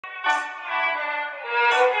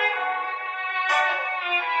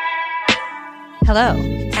Hello,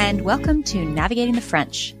 and welcome to Navigating the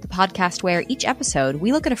French, the podcast where each episode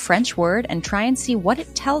we look at a French word and try and see what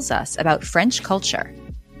it tells us about French culture.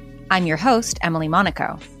 I'm your host, Emily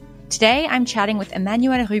Monaco. Today I'm chatting with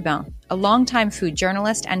Emmanuel Rubin, a longtime food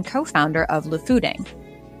journalist and co-founder of Le Fooding.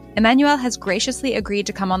 Emmanuel has graciously agreed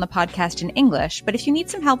to come on the podcast in English, but if you need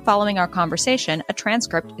some help following our conversation, a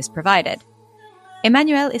transcript is provided.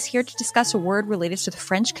 Emmanuel is here to discuss a word related to the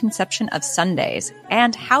French conception of Sundays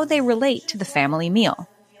and how they relate to the family meal.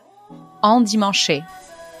 Endimancher.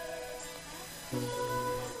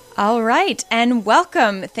 All right, and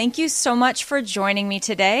welcome. Thank you so much for joining me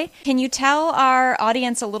today. Can you tell our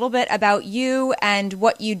audience a little bit about you and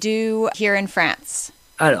what you do here in France?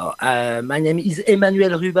 Alors, my name is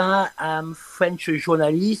Emmanuel Rubin. I'm French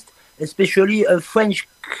journalist, especially a French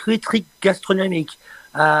critic gastronomic.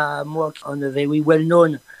 I work on a very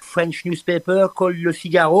well-known French newspaper called Le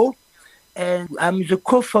Figaro, and I'm the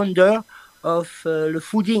co-founder of Le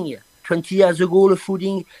Fooding. 20 years ago, Le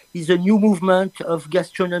Fooding is a new movement of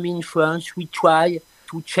gastronomy in France. We try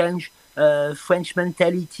to change French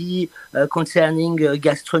mentality concerning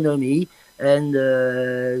gastronomy, and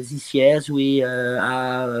this year we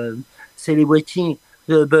are celebrating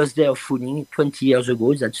the birthday of Fooding 20 years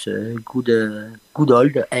ago. That's a good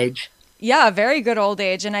old age. Yeah, a very good old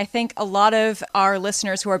age. And I think a lot of our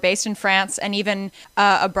listeners who are based in France and even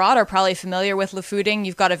abroad are probably familiar with Le Fooding.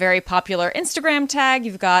 You've got a very popular Instagram tag.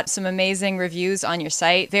 You've got some amazing reviews on your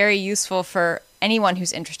site. Very useful for anyone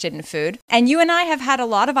who's interested in food. And you and I have had a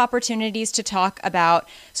lot of opportunities to talk about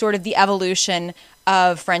sort of the evolution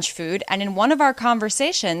of French food. And in one of our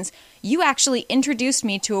conversations, you actually introduced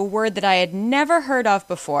me to a word that I had never heard of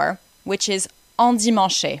before, which is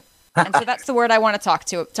endimancher. And so that's the word I want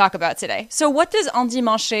to talk about today. So what does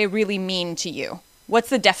endimancher really mean to you? What's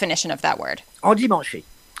the definition of that word? Endimancher.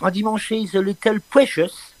 Endimancher is a little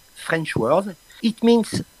precious French word. It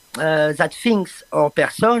means that things or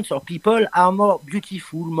persons or people are more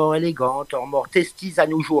beautiful, more elegant, or more tasty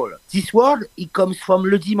than usual. This word, it comes from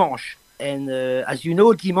le dimanche. And as you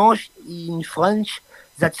know, dimanche in French,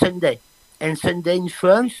 that's Sunday. And Sunday in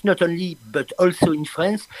France, not only, but also in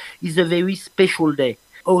France, is a very special day.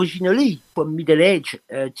 Originally, from Middle Age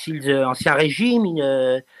till the Ancien Régime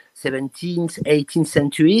in 17th, 18th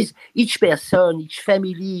centuries, each person, each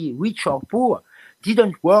family, rich or poor,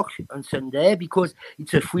 didn't work on Sunday because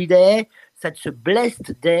it's a free day, that's a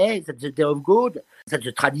blessed day, that's the day of God, that's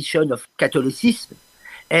the tradition of Catholicism.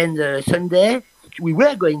 And Sunday, we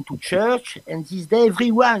were going to church, and this day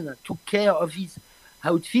everyone took care of his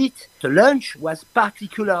outfit. The lunch was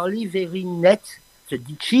particularly very neat. The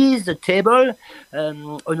dishes, the table,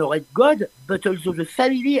 honored God, but also the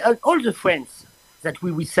family and all the friends that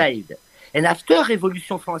we received. And after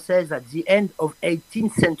Révolution Française at the end of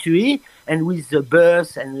 18th century, and with the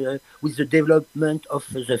birth and with the development of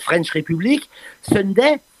the French Republic,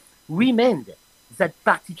 Sunday remained that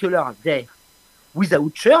particular day.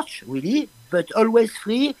 Without church, really, but always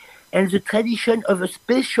free, and the tradition of a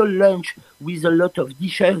special lunch with a lot of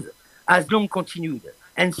dishes has long continued.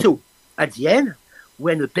 And so, at the end,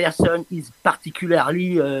 when a person is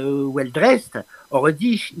particularly well-dressed or a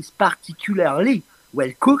dish is particularly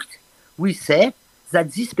well-cooked, we say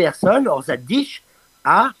that this person or that dish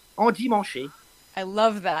are endimanchés. I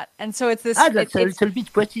love that. And so it's this... that's a little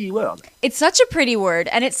bit pretty word. It's such a pretty word,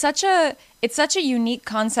 and it's such a unique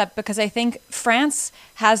concept because I think France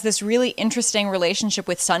has this really interesting relationship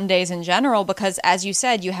with Sundays in general because, as you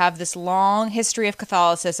said, you have this long history of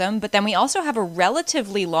Catholicism, but then we also have a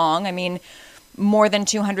relatively long, more than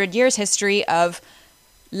 200 years history of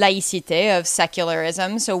laïcité, of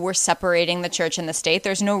secularism. So we're separating the church and the state.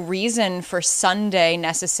 There's no reason for Sunday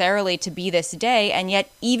necessarily to be this day. And yet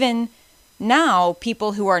even now,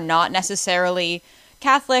 people who are not necessarily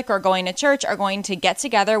Catholic or going to church are going to get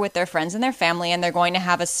together with their friends and their family, and they're going to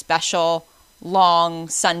have a special long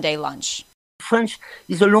Sunday lunch. French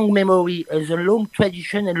is a long memory, a long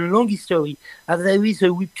tradition and a long history. There is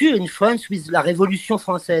a rupture in France with la Révolution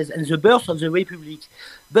Française and the birth of the Republic.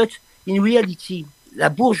 But in reality, la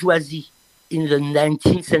bourgeoisie in the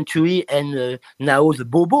 19th century and now the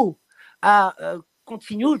bobo are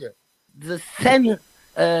continued the same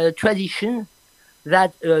tradition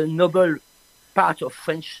that a noble part of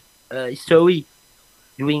French history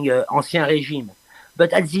during Ancien Régime.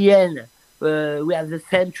 But at the end, we have the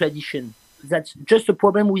same tradition. That's just a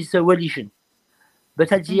problem with the religion.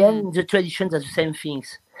 But at the end, the traditions are the same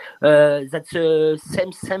things. That's the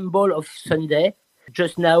same symbol of Sunday.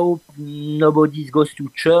 Just now, nobody goes to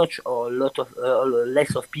church or a lot of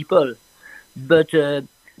less of people. But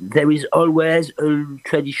there is always a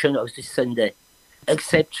tradition of this Sunday.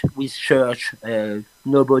 except with church.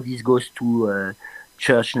 Nobody goes to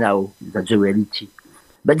church now. That's the reality.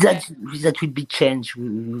 But that will be changed.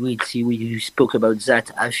 We'll see. We spoke about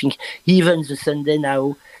that. I think even the Sunday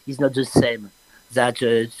now is not the same that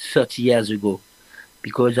 30 years ago,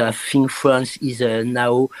 because I think France is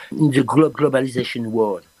now in the globalization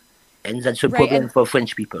world, and that's a problem for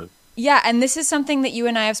French people. Yeah, and this is something that you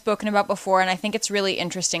and I have spoken about before, and I think it's really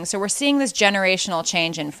interesting. So we're seeing this generational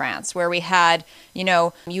change in France, where we had,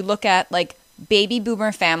 you look at like baby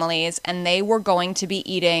boomer families, and they were going to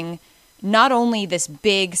be eating not only this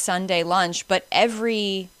big Sunday lunch, but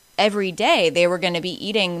every day they were going to be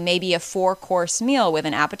eating maybe a 4-course meal with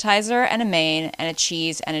an appetizer and a main and a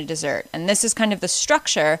cheese and a dessert. And this is kind of the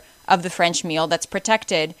structure of the French meal that's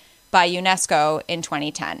protected by UNESCO in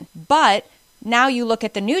 2010. But now you look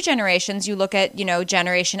at the new generations, you look at,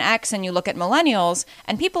 Generation X and you look at millennials,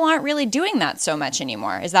 and people aren't really doing that so much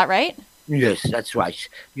anymore. Is that right? Yes, that's right.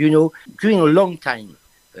 During a long time,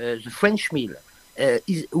 the French meal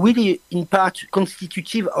is really in part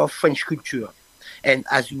constitutive of French culture. And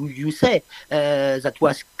as you say, that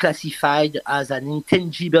was classified as an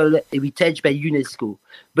intangible heritage by UNESCO.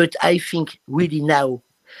 But I think really now,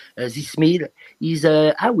 this meal is,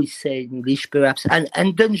 I would say in English perhaps, an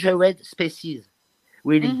endangered species,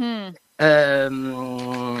 really.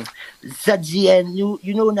 Mm-hmm. That's the end.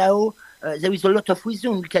 Now, there is a lot of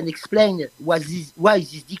wisdom. We can explain why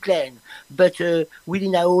this decline. But really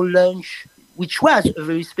now lunch, which was a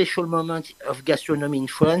very special moment of gastronomy in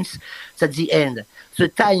France, at the end. The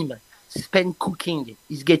time spent cooking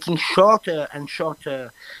is getting shorter and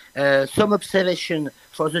shorter. Some observation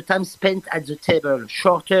for the time spent at the table,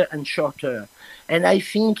 shorter and shorter. And I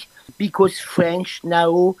think because French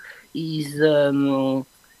now is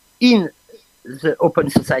in the open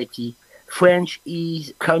society, French is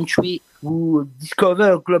a country who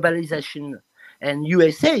discover globalization. And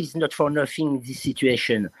USA is not for nothing in this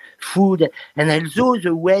situation. Food and also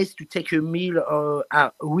the ways to take a meal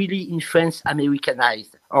are really in France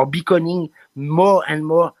Americanized, or becoming more and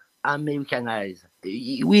more Americanized.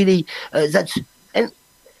 Really, that's and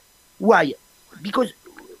why? Because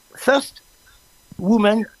first,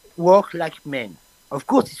 women work like men. Of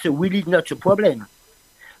course, it's really not a problem.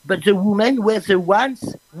 But the women were the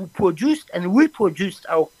ones who produced and reproduced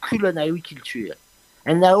our culinary culture.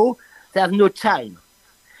 And now they have no time,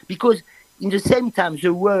 because in the same time,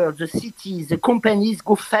 the world, the cities, the companies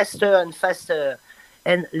go faster and faster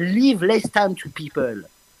and leave less time to people,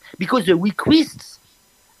 because the requests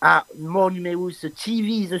are more numerous, the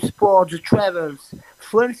TV, the sport, the travels.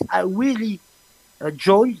 France are really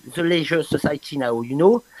joined the leisure society now,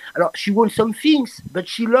 Alors, she won some things, but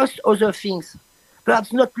she lost other things.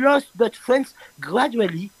 Perhaps not lost, but France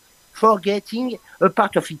gradually forgetting a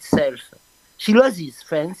part of itself. She loses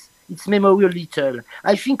France. Its memory a little.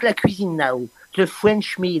 I think la cuisine now, the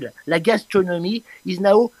French meal, la gastronomy is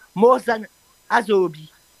now more than as a hobby,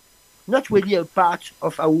 not really a part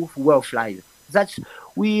of our way of life. That's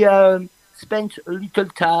we spent a little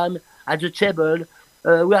time at the table.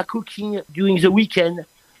 We are cooking during the weekend,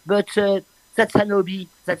 but that's an hobby.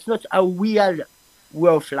 That's not our real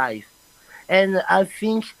way of life. And I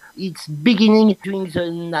think it's beginning during the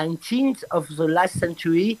 19th of the last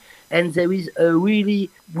century, and there is a really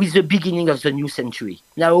with the beginning of the new century.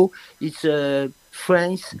 Now it's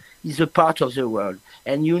France is a part of the world,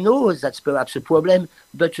 and that's perhaps a problem.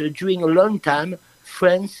 But during a long time,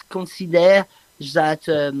 France consider that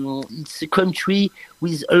it's a country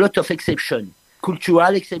with a lot of exception,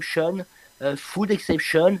 cultural exception, food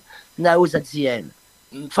exception. Now that's the end.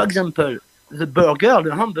 For example,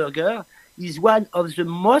 the hamburger, is one of the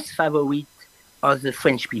most favorite of the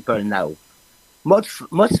French people now.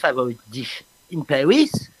 Most favorite dish in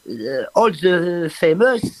Paris. All the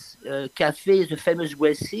famous cafes, the famous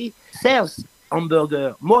brasserie serves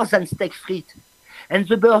hamburger more than steak frites. And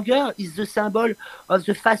the burger is the symbol of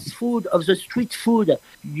the fast food, of the street food.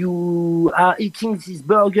 You are eating this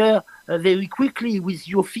burger very quickly with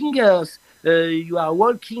your fingers. You are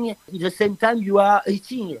walking, at the same time you are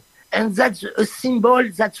eating. And that's a symbol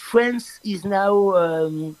that France is now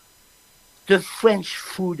the French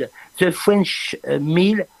food, the French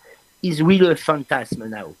meal is really a phantasm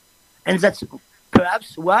now. And that's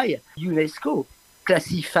perhaps why UNESCO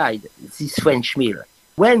classified this French meal.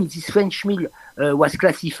 When this French meal was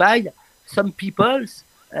classified, some people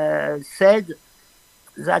said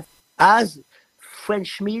that as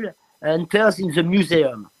French meal enters in the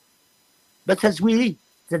museum. But that's the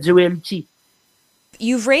reality.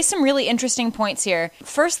 You've raised some really interesting points here.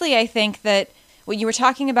 Firstly, I think that when you were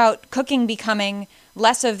talking about cooking becoming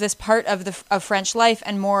less of this part of French life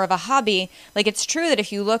and more of a hobby, like it's true that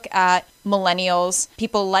if you look at millennials,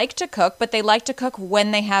 people like to cook, but they like to cook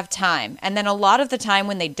when they have time. And then a lot of the time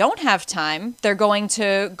when they don't have time, they're going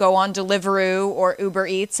to go on Deliveroo or Uber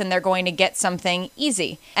Eats and they're going to get something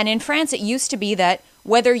easy. And in France, it used to be that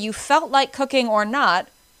whether you felt like cooking or not,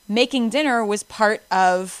 making dinner was part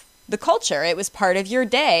of the culture. It was part of your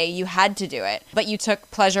day. You had to do it. But you took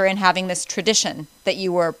pleasure in having this tradition that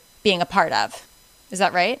you were being a part of. Is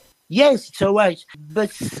that right? Yes, it's all right.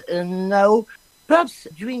 But now, perhaps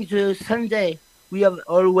during the Sunday, we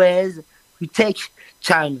take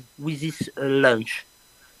time with this lunch.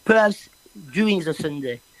 Perhaps during the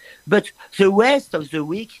Sunday. But the rest of the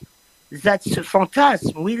week, that's a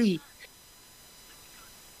phantasm, really.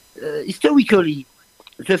 Historically,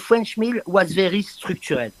 the French meal was very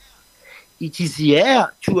structured. It is the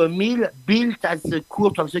heir to a meal built at the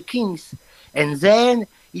court of the kings. And then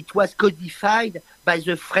it was codified by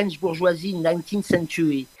the French bourgeoisie in the 19th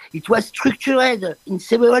century. It was structured in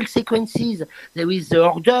several sequences. There is the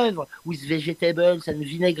hors d'oeuvre with vegetables and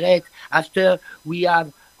vinaigrette. After we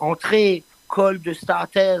have entrée, cold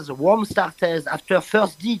starters, warm starters. After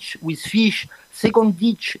first dish with fish, second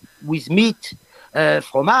dish with meat,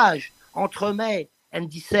 fromage, entremets, and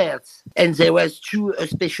desserts. And there was too a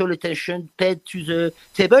special attention paid to the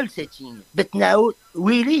table setting. But now,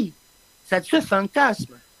 really, that's a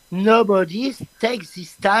phantasm. Nobody takes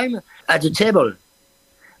this time at the table.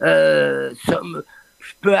 Some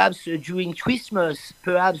perhaps during Christmas,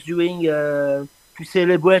 perhaps during to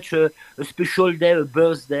celebrate a special day, a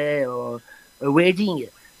birthday or a wedding.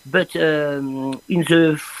 But in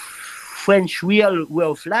the French real way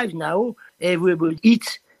of life now, everybody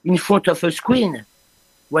eats in front of a screen.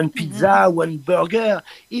 One pizza, one burger.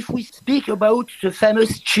 If we speak about the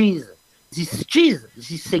famous cheese,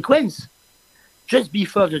 this sequence, just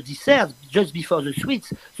before the dessert, just before the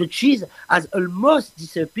sweets, the cheese has almost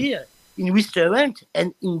disappeared in restaurant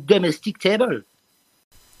and in domestic table.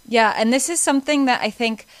 Yeah, and this is something that I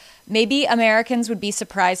think maybe Americans would be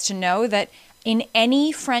surprised to know, that in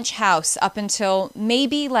any French house up until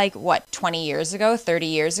maybe 20 years ago, 30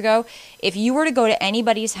 years ago, if you were to go to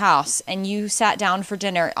anybody's house and you sat down for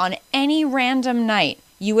dinner on any random night,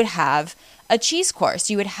 you would have a cheese course.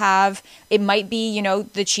 You would have, it might be,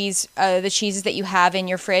 the cheeses that you have in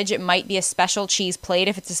your fridge. It might be a special cheese plate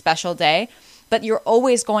if it's a special day, but you're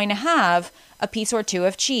always going to have a piece or two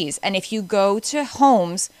of cheese. And if you go to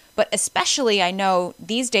homes, but especially I know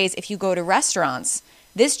these days, if you go to restaurants,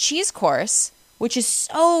 this cheese course, which is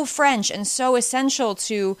so French and so essential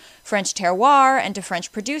to French terroir and to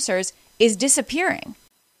French producers, is disappearing.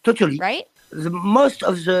 Totally. Right? Most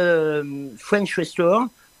of the French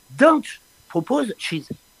restaurants don't propose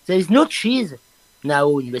cheese. There is no cheese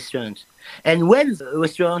now in restaurants. And when the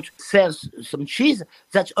restaurant serves some cheese,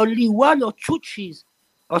 that's only one or two cheese.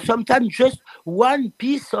 Or sometimes just one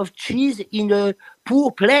piece of cheese in a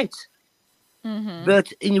poor plate. Mm-hmm.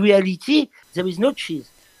 But in reality, there is no cheese.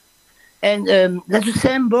 And that's a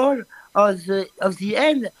symbol of the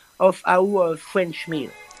end of our French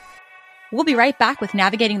meal. We'll be right back with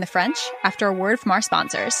Navigating the French after a word from our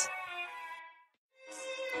sponsors.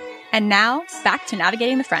 And now, back to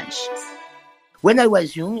Navigating the French. When I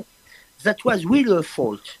was young, that was really a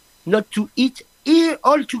fault, not to eat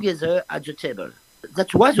all together at the table.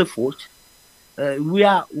 That was a fault. We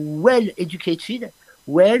are well educated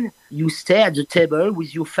when you stay at the table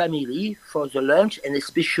with your family for the lunch and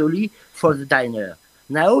especially for the dinner.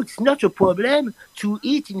 Now, it's not a problem to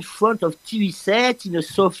eat in front of TV set, in a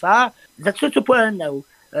sofa. That's not a problem now.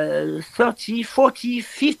 30, 40,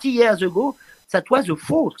 50 years ago, that was a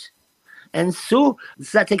fault. And so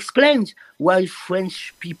that explains why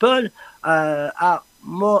French people are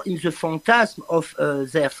more in the phantasm of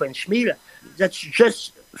their French meal. That's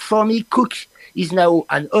just, for me, cook is now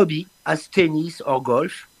an hobby, as tennis or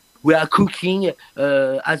golf. We are cooking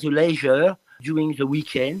as a leisure during the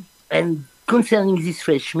weekend. And concerning this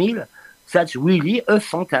French meal, that's really a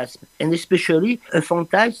phantasm, and especially a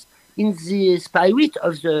phantasm in the spirit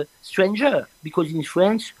of the stranger, because in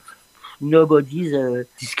France, nobody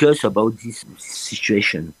discuss about this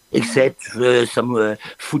situation, except some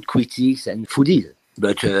food critics and foodies.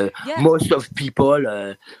 But most of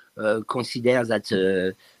people consider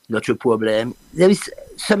that not a problem. There is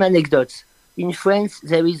some anecdotes. In France,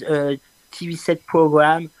 there is a TV set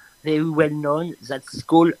program very well known that's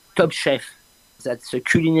called Top Chef. That's a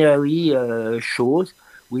culinary shows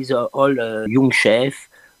with all young chefs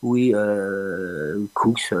who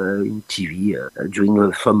cooks in TV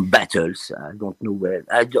during some battles. I don't know where.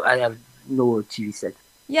 I have no TV set.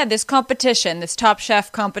 Yeah, this competition, this Top Chef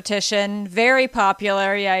competition, very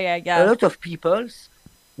popular. Yeah. A lot of people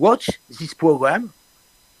watch this program,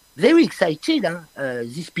 very excited.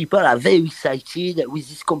 These people are very excited with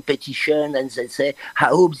this competition, and they say, I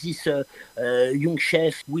hope this young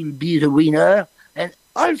chef will be the winner. And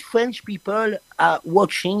all French people are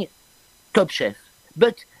watching Top Chef.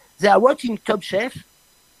 But they are watching Top Chef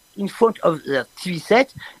in front of their TV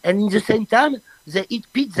set, and in the same time, they eat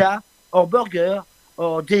pizza or burger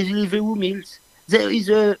or DeliFB meals. There is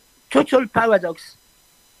a total paradox.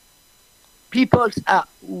 People are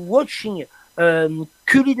watching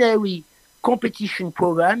culinary competition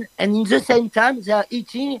program, and in the same time, they are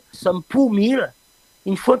eating some poor meal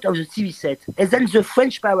in front of the TV set. And then the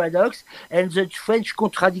French paradox and the French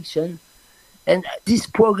contradiction. And this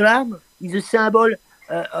program is a symbol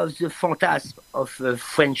of the phantasm of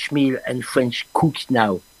French meal and French cook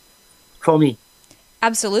now, for me.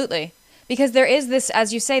 Absolutely. Because there is this,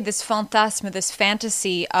 as you say, this phantasme, this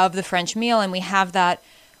fantasy of the French meal, and we have that,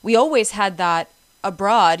 we always had that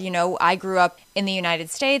abroad. You know, I grew up in the United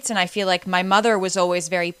States, and I feel like my mother was always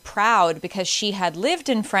very proud because she had lived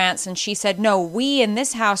in France, and she said, no, we in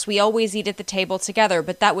this house, we always eat at the table together.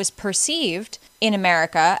 But that was perceived in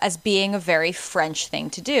America as being a very French thing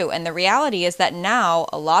to do. And the reality is that now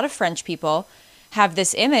a lot of French people have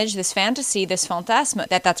this image, this fantasy, this phantasme,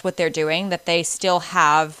 that that's what they're doing, that they still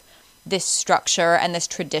have this structure and this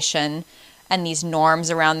tradition and these norms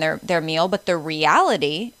around their meal. But the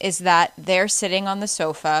reality is that they're sitting on the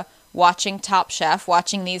sofa watching Top Chef,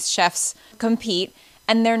 watching these chefs compete,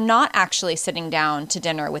 and they're not actually sitting down to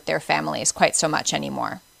dinner with their families quite so much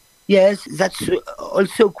anymore. Yes, that's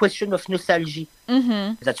also a question of nostalgia.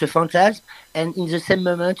 Mm-hmm. That's a phantasm, and in the same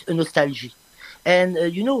moment, a nostalgia. And,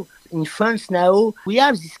 in France now, we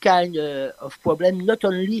have this kind of problem, not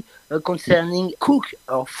only concerning cook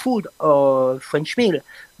or food or French meal,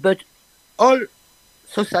 but all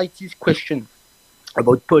society's question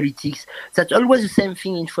about politics. That's always the same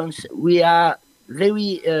thing in France. We are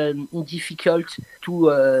very difficult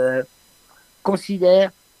to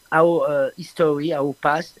consider our history, our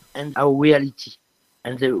past, and our reality,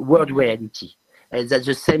 and the world reality. And that's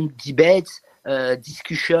the same debates,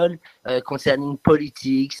 discussion concerning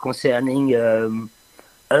politics, concerning a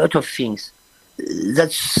lot of things.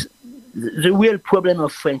 That's the real problem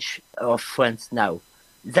of France now.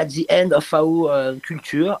 That's the end of our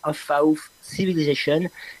culture, of our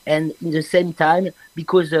civilization, and in the same time,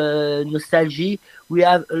 because nostalgia, we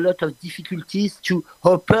have a lot of difficulties to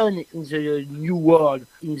open in the new world,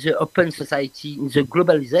 in the open society, in the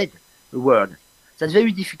globalized world. That's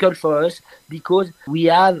very difficult for us because we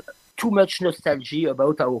have too much nostalgia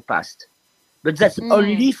about our past. But that's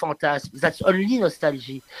only phantasm, that's only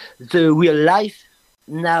nostalgia. The real life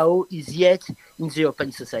now is yet in the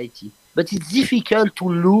open society. But it's difficult to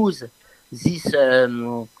lose this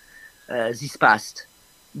past.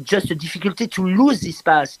 Just a difficulty to lose this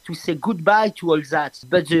past, to say goodbye to all that.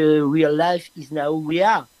 But the real life is now we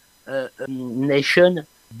are a nation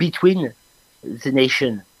between the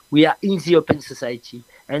nation. We are in the open society.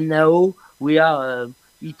 And now we are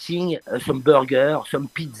eating some burger, some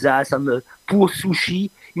pizza, some poor sushi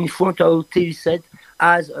in front of TV set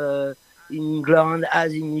as in England,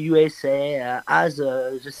 as in USA, as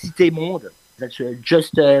the Cité Monde. That's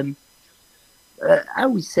just, I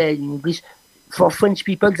would say in English, for French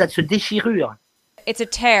people, that's a déchirure. It's a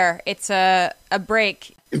tear. It's a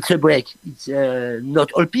break. It's a break. It's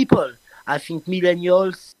not all people. I think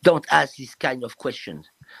millennials don't ask this kind of questions.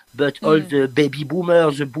 But all the baby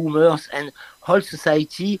boomers, the boomers, and whole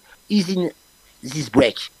society is in this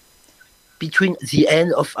break between the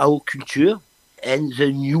end of our culture and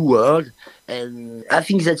the new world. And I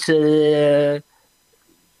think that's the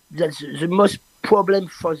most problem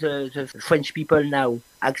for the French people now.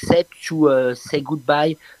 Accept to say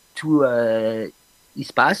goodbye to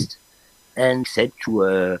his past and accept to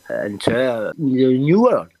enter the new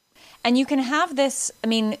world. And you can have this, I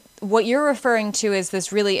mean, what you're referring to is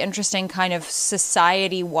this really interesting kind of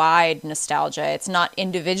society-wide nostalgia. It's not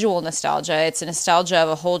individual nostalgia. It's a nostalgia of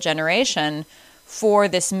a whole generation for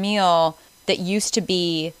this meal that used to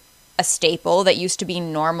be a staple, that used to be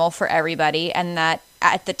normal for everybody, and that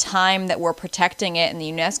at the time that we're protecting it and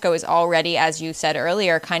the UNESCO is already, as you said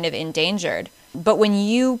earlier, kind of endangered. But when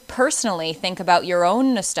you personally think about your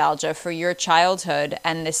own nostalgia for your childhood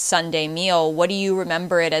and this Sunday meal, what do you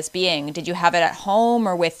remember it as being? Did you have it at home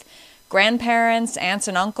or with grandparents, aunts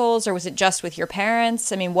and uncles, or was it just with your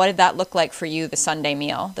parents? I mean, what did that look like for you, the Sunday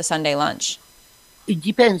meal, the Sunday lunch? It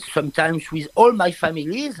depends. Sometimes with all my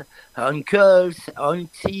families, uncles,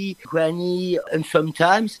 auntie, granny, and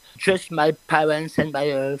sometimes just my parents and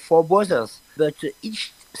my four brothers. But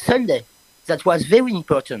each Sunday. That was very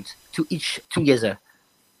important to eat together.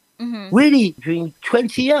 Really, during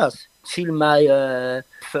 20 years, till my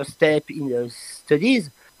first step in the studies,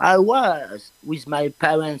 I was with my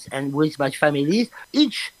parents and with my family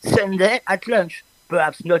each Sunday at lunch.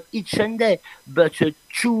 Perhaps not each Sunday, but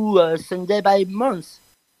 2 Sunday by month.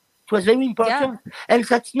 It was very important. Yeah. And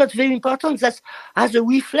that's not very important. That's as a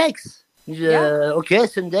reflex. Okay,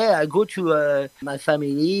 Sunday I go to my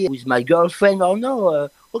family with my girlfriend or no.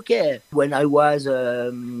 Okay, when I was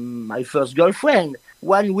my first girlfriend,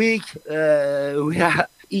 1 week we are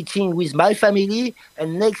eating with my family,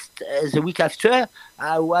 and next the week after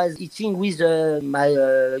I was eating with my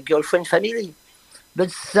girlfriend family.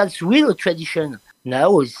 But that's real tradition.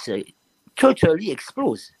 Now it's totally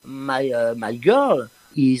exploded. My girl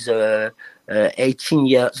is 18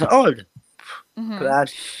 years old.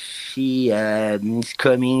 Perhaps she is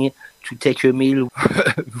coming to take a meal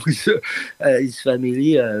with his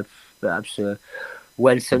family. Perhaps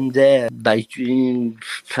one Sunday by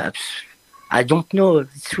perhaps I don't know.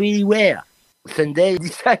 It's really rare. Sunday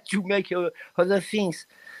decide to make other things,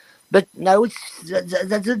 but now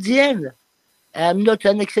that's at the end. I'm not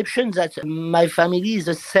an exception. That my family is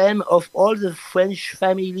the same of all the French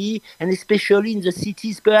family, and especially in the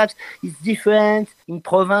cities. Perhaps it's different in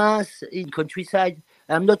province, in countryside.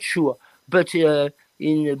 I'm not sure, but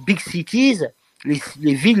in big cities,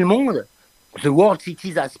 les villes monde, the world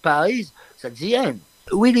cities as Paris, that's the end.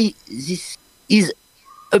 Really, this is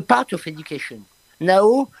a part of education.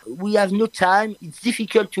 Now we have no time. It's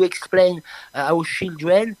difficult to explain our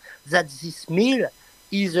children that this meal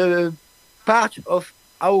is a part of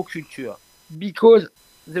our culture, because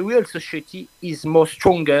the real society is more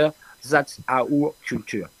stronger than our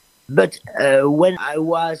culture. But when I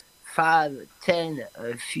was 5, 10,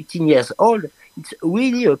 15 years old, it's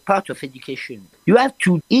really a part of education. You have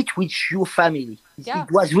to eat with your family. Yeah.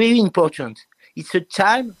 It was very important. It's a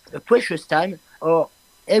time, a precious time, or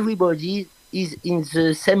everybody is in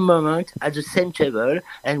the same moment at the same table,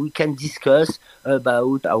 and we can discuss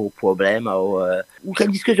about our problem, or we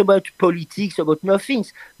can discuss about politics, about nothing,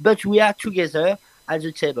 but we are together at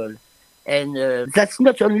the table. And that's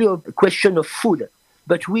not only a question of food,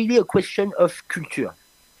 but really a question of culture.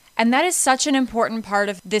 And that is such an important part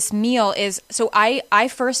of this meal is, so I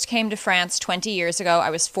first came to France 20 years ago. I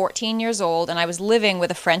was 14 years old, and I was living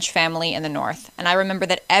with a French family in the north. And I remember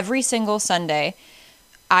that every single Sunday,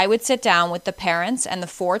 I would sit down with the parents and the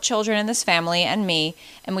 4 children in this family and me,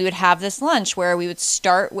 and we would have this lunch where we would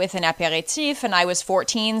start with an apéritif, and I was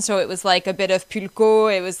 14, so it was like a bit of pulco.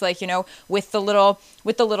 It was like, you know, with the little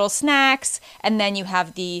snacks, and then you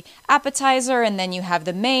have the appetizer, and then you have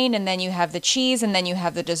the main, and then you have the cheese, and then you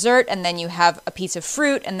have the dessert, and then you have a piece of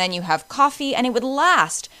fruit, and then you have coffee, and it would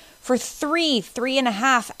last for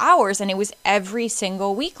 3.5 hours, and it was every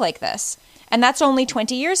single week like this. And that's only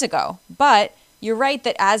 20 years ago, but you're right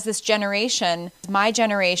that as this generation, my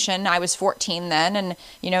generation, I was 14 then, and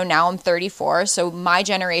now I'm 34, so my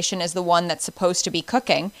generation is the one that's supposed to be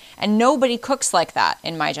cooking, and nobody cooks like that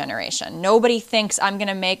in my generation. Nobody thinks I'm going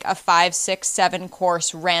to make a 5, 6, 7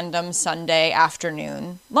 course random Sunday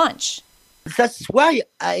afternoon lunch. That's why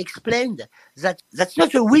I explained that that's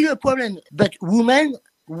not a real problem, but women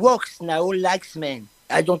works now like men.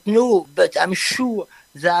 I don't know, but I'm sure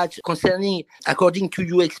that concerning, according to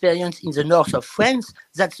your experience in the north of France,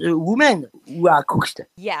 that's women who are cooked.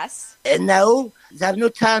 Yes. And now, they have no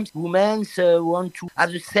time. Women want to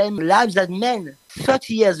have the same lives as men.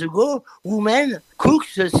 30 years ago, women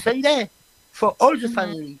cooked the Sunday for all the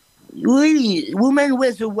family. Really, women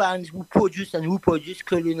were the ones who produce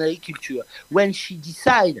culinary culture. When she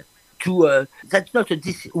decided to, that's not a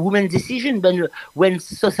woman's decision, but when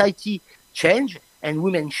society change and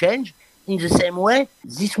women change, in the same way,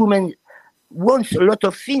 this woman wants a lot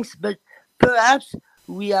of things, but perhaps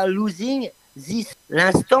we are losing this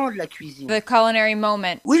l'instant de la cuisine. The culinary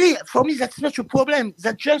moment. Really, for me, that's not a problem.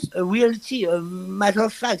 That's just a reality, a matter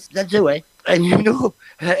of fact. That's the way. And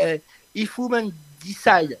if women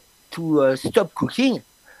decide to stop cooking,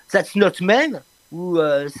 that's not men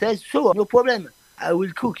who says, so, no problem, I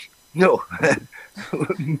will cook. No.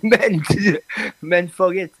 men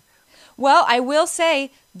forget. Well, I will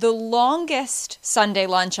say the longest Sunday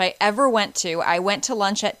lunch I ever went to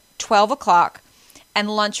lunch at 12 o'clock,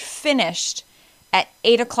 and lunch finished at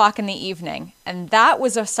 8 o'clock in the evening. And that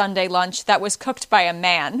was a Sunday lunch that was cooked by a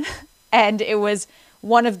man. And it was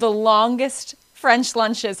one of the longest French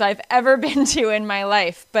lunches I've ever been to in my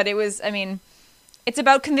life. But it was, it's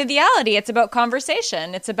about conviviality. It's about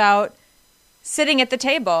conversation. It's about sitting at the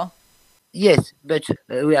table. Yes, but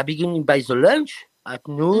we are beginning by the lunch. at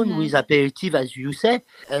noon with aperitif, as you say,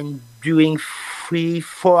 and during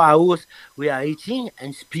 3-4 hours we are eating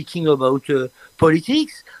and speaking about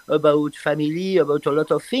politics, about family, about a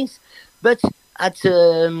lot of things. But at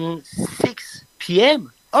 6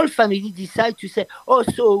 p.m., all family decide to say, "Oh,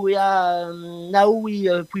 so we are now we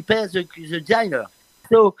prepare the dinner."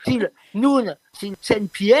 So till noon, till 10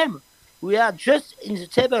 p.m., we are just in the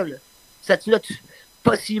table. That's not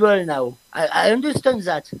possible now. I understand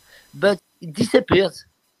that, but it disappears.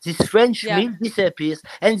 This French meal disappears,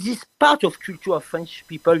 and this part of culture of French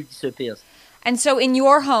people disappears. And so in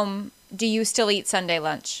your home, do you still eat Sunday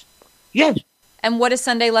lunch? Yes. And what does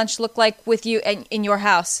Sunday lunch look like with you in your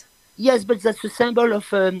house? Yes, but that's a symbol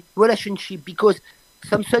of relationship, because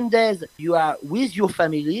some Sundays you are with your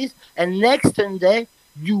families, and next Sunday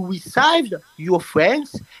you receive your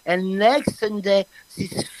friends, and next Sunday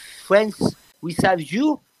these friends receive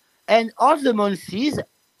you, and all the months,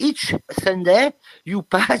 each Sunday you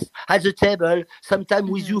pass at the table, sometimes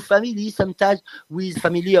with your family, sometimes with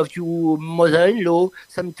family of your mother-in-law,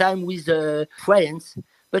 sometimes with friends.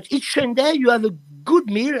 But each Sunday you have a good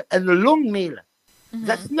meal and a long meal.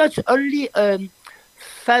 That's not only a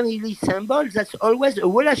family symbol, that's always a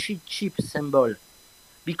relationship symbol.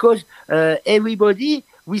 Because everybody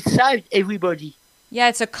received everybody. Yeah,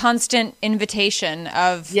 it's a constant invitation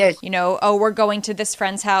of, we're going to this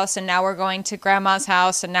friend's house, and now we're going to grandma's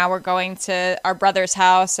house, and now we're going to our brother's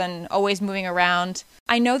house, and always moving around.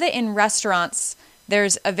 I know that in restaurants,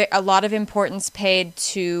 there's a lot of importance paid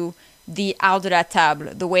to the art de la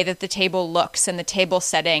table, the way that the table looks, and the table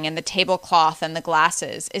setting, and the tablecloth, and the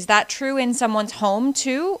glasses. Is that true in someone's home,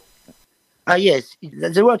 too? Yes.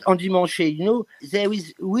 The word Endimancher, there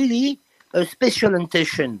is really a special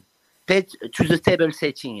attention paid to the table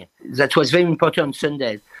setting. That was very important on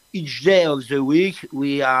Sundays. Each day of the week,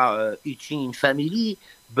 we are eating in family,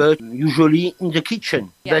 but usually in the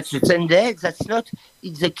kitchen. Yes. But the Sunday, that's not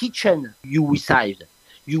in the kitchen you received.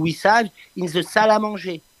 You received in the salle à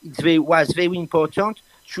manger. It was very important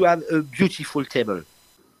to have a beautiful table.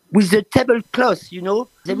 With the tablecloth,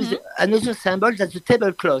 there is another symbol, that's the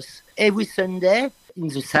tablecloth. Every Sunday, in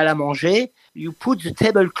the salle à manger, you put the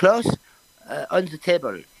tablecloth on the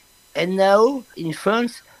table. And now, in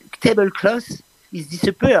France, tablecloth is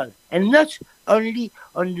disappeared. And not only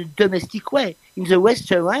on the domestic way. In the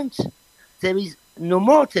restaurant, there is no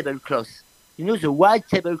more tablecloth. The white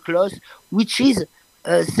tablecloth, which is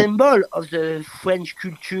a symbol of the French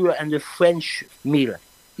culture and the French meal,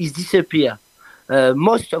 is disappeared.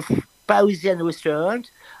 Most of Parisian restaurants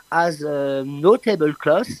has no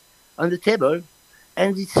tablecloth on the table,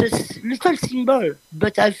 and it's a little symbol,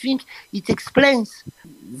 but I think it explains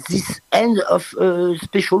this end of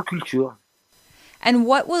special culture. And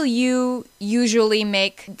what will you usually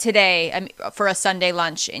make today for a Sunday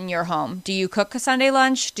lunch in your home? Do you cook a Sunday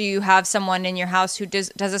lunch? Do you have someone in your house who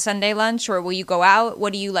does a Sunday lunch, or will you go out?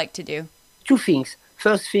 What do you like to do? Two things.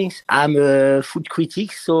 First thing, I'm a food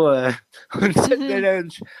critic, so on Sunday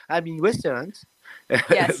lunch, I'm in restaurants.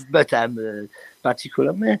 Yes. But I'm a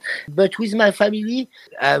particular man. But with my family,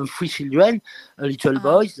 I have 3 children, a little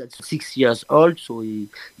boy that's 6 years old, so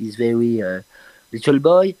he's very little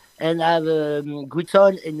boy. And I have a great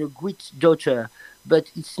son and a great daughter. But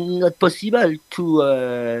it's not possible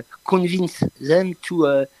to convince them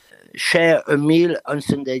to share a meal on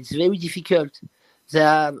Sunday. It's very difficult. There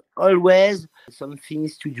are always some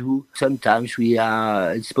things to do. Sometimes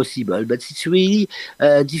it's possible, but it's really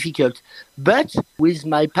difficult. But with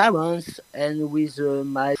my parents and with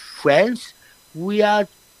my friends, we are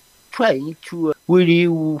trying to really,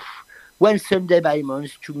 one Sunday by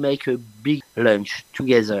month, to make a big lunch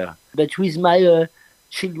together. But with my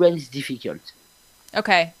children, it's difficult.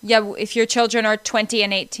 Okay. Yeah, if your children are 20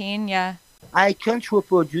 and 18, yeah. I can't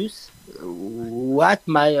reproduce what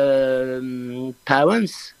my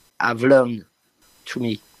parents have learned to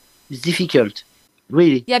me. It's difficult,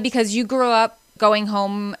 really. Yeah, because you grew up going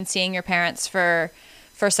home and seeing your parents for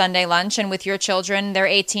Sunday lunch, and with your children, they're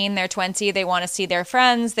 18, they're 20, they want to see their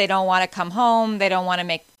friends, they don't want to come home, they don't want to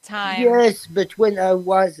make time. Yes, but when I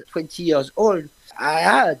was 20 years old, I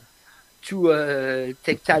had to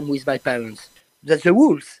take time with my parents. That's the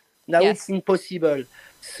rules. Now It's impossible.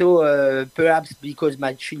 So perhaps because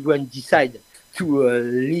my children decide to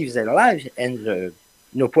live their lives, and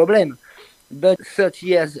no problem. But 30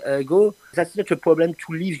 years ago, that's not a problem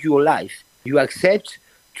to live your life. You accept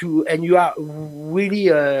to, and you are really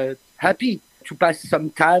happy to pass some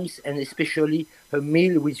times, and especially a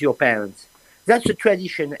meal with your parents. That's a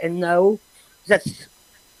tradition. And now that's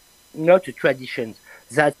not a tradition.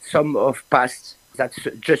 That's some of past. That's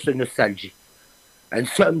just a nostalgia. And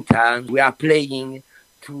sometimes we are playing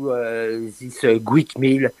to this Greek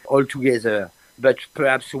meal altogether, but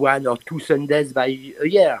perhaps 1 or 2 Sundays by a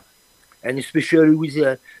year, and especially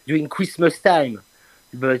with during Christmas time.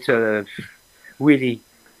 But really,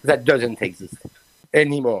 that doesn't exist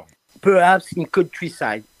anymore. Perhaps in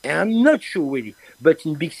countryside, and I'm not sure really, but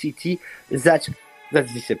in big city, that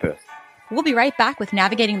disappears. We'll be right back with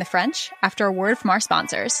Navigating the French after a word from our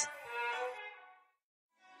sponsors.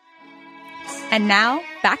 And now,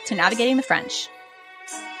 back to Navigating the French.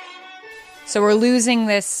 So we're losing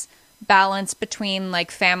this balance between like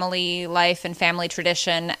family life and family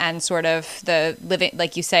tradition and sort of the living,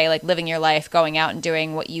 like you say, like living your life, going out and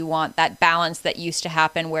doing what you want, that balance that used to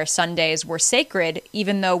happen where Sundays were sacred,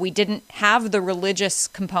 even though we didn't have the religious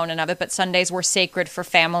component of it, but Sundays were sacred for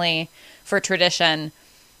family, for tradition.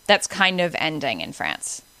 That's kind of ending in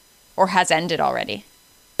France, or has ended already.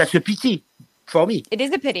 That's a pity for me. It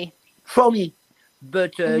is a pity. For me.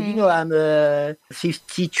 But, I'm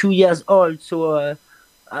 52 years old, so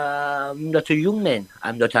I'm not a young man.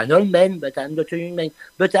 I'm not an old man, but I'm not a young man.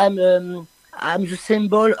 But I'm the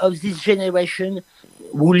symbol of this generation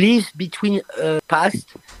who lives between past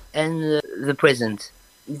and the present.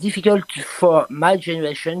 It's difficult for my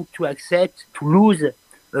generation to accept, to lose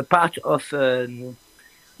a part of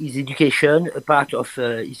his education, a part of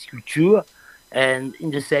his culture, and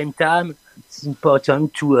in the same time, it's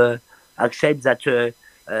important to accept that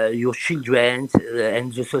your children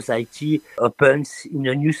and the society opens in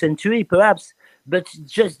a new century, perhaps, but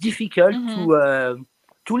it's just difficult to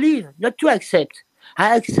live, not to accept.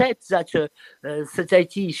 I accept that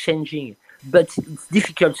society is changing, but it's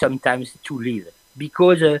difficult sometimes to live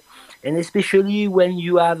because, and especially when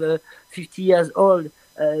you have 50 years old,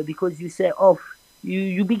 because you say,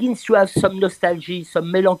 you begin to have some nostalgia,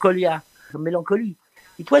 some melancholy.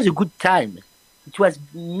 It was a good time. It was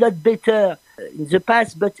not better in the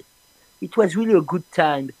past, but it was really a good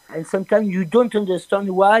time. And sometimes you don't understand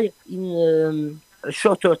why in a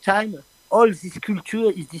shorter time, all this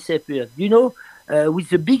culture is disappeared. With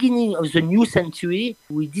the beginning of the new century,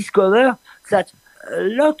 we discover that a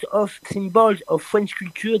lot of symbols of French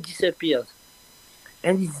culture disappeared.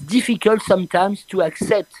 And it's difficult sometimes to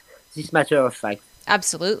accept this matter of fact.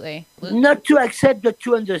 Absolutely. Not to accept, but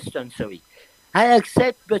to understand, sorry. I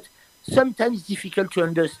accept, but sometimes it's difficult to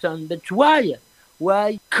understand. But why?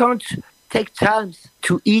 Why can't take time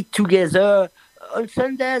to eat together on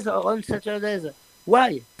Sundays or on Saturdays?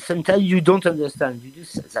 Why? Sometimes you don't understand.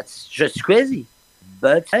 That's just crazy.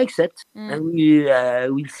 But I accept. And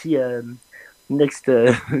we'll see next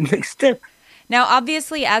step. Now,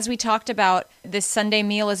 obviously, as we talked about, this Sunday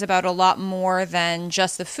meal is about a lot more than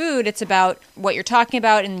just the food. It's about what you're talking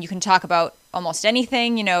about, and you can talk about almost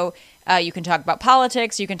anything. You can talk about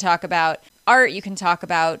politics, you can talk about art, you can talk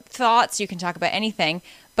about thoughts, you can talk about anything.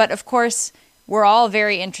 But of course, we're all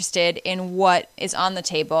very interested in what is on the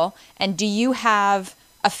table. And do you have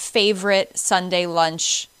a favorite Sunday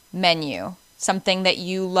lunch menu? Something that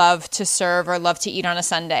you love to serve or love to eat on a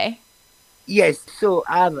Sunday? Yes, so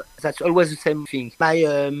that's always the same thing.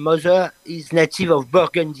 My mother is native of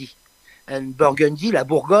Burgundy. And Burgundy, la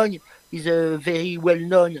Bourgogne, is a very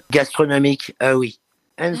well-known gastronomic area.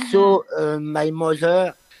 And so my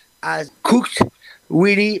mother has cooked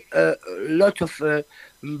really a lot of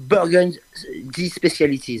Burgundy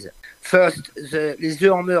specialties. First, les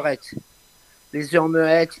œufs en meurette. Les œufs en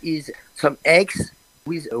meurette is some eggs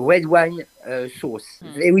with red wine sauce.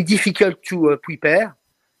 Very difficult to prepare,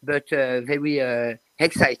 but very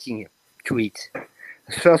exciting to eat.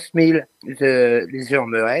 First meal, les œufs en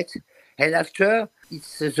meurette. And after,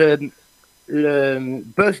 it's the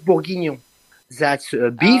bœuf bourguignon. That's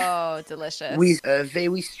beef delicious. With a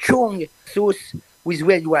very strong sauce with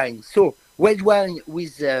red wine. So red wine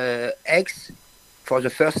with eggs for the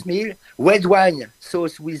first meal. Red wine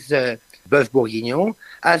sauce with bœuf bourguignon.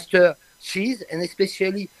 After, cheese, and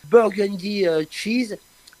especially Burgundy cheese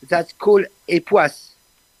that's called époisse.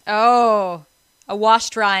 Oh, a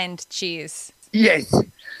washed rind cheese. Yes.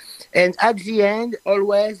 And at the end,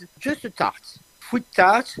 always just a tart. Fruit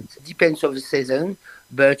tart, depends on the season,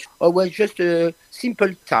 but always just a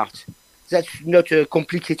simple tart. That's not a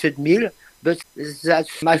complicated meal, but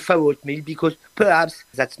that's my favorite meal because perhaps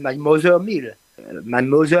that's my mother's meal, my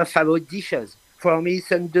mother's favorite dishes. For me,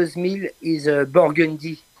 Sunday's meal is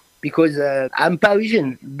Burgundy because I'm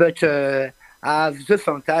Parisian, but I have the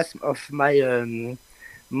phantasm of my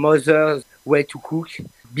mother's way to cook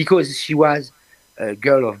because she was a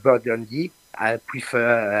girl of Burgundy. I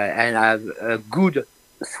prefer and I have a good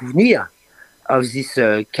souvenir of this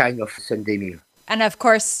kind of Sunday meal. And of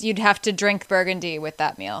course, you'd have to drink Burgundy with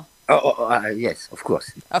that meal. Yes, of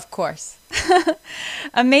course. Of course.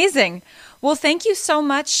 Amazing. Well, thank you so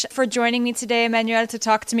much for joining me today, Emmanuel, to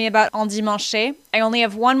talk to me about Endimancher. I only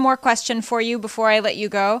have one more question for you before I let you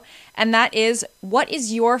go, and that is, what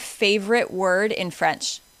is your favorite word in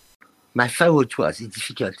French? My favorite word is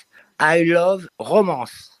difficult. I love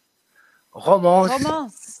romance.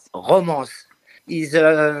 Romance is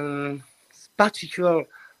a particular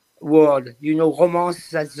word. You know, romance,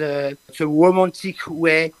 that's a romantic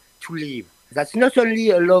way to live. That's not only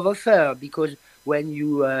a love affair, because when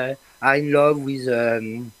you are in love with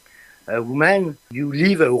a woman, you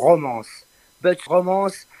live a romance. But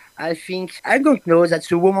romance, I think, I don't know,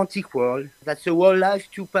 that's a romantic world. That's a world life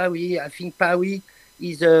to Paris. I think Paris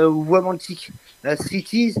is a romantic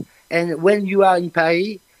city. And when you are in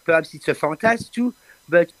Paris, perhaps it's a fantasy too,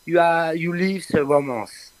 but you live the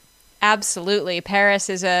romance. Absolutely. Paris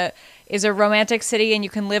is a romantic city, and you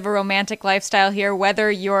can live a romantic lifestyle here, whether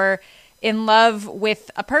you're in love with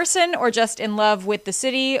a person or just in love with the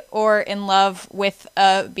city or in love with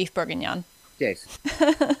a beef bourguignon. Yes.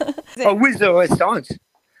 Or with the restaurant.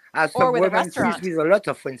 Or with a restaurant. With a lot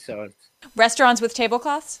of restaurants. Restaurants with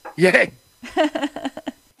tablecloths? Yeah.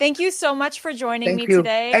 Thank you so much for joining me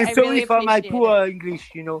today. And I sorry really for my appreciate poor it.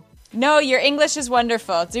 English, you know. No, your English is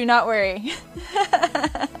wonderful. Do not worry.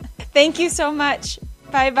 Thank you so much.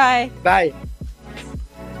 Bye-bye. Bye.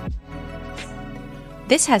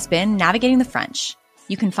 This has been Navigating the French.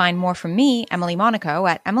 You can find more from me, Emily Monaco,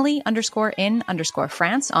 at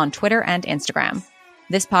Emily_in_France on Twitter and Instagram.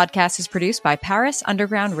 This podcast is produced by Paris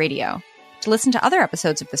Underground Radio. To listen to other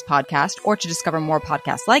episodes of this podcast or to discover more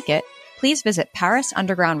podcasts like it, please visit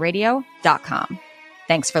parisundergroundradio.com.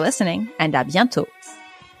 Thanks for listening, and à bientôt.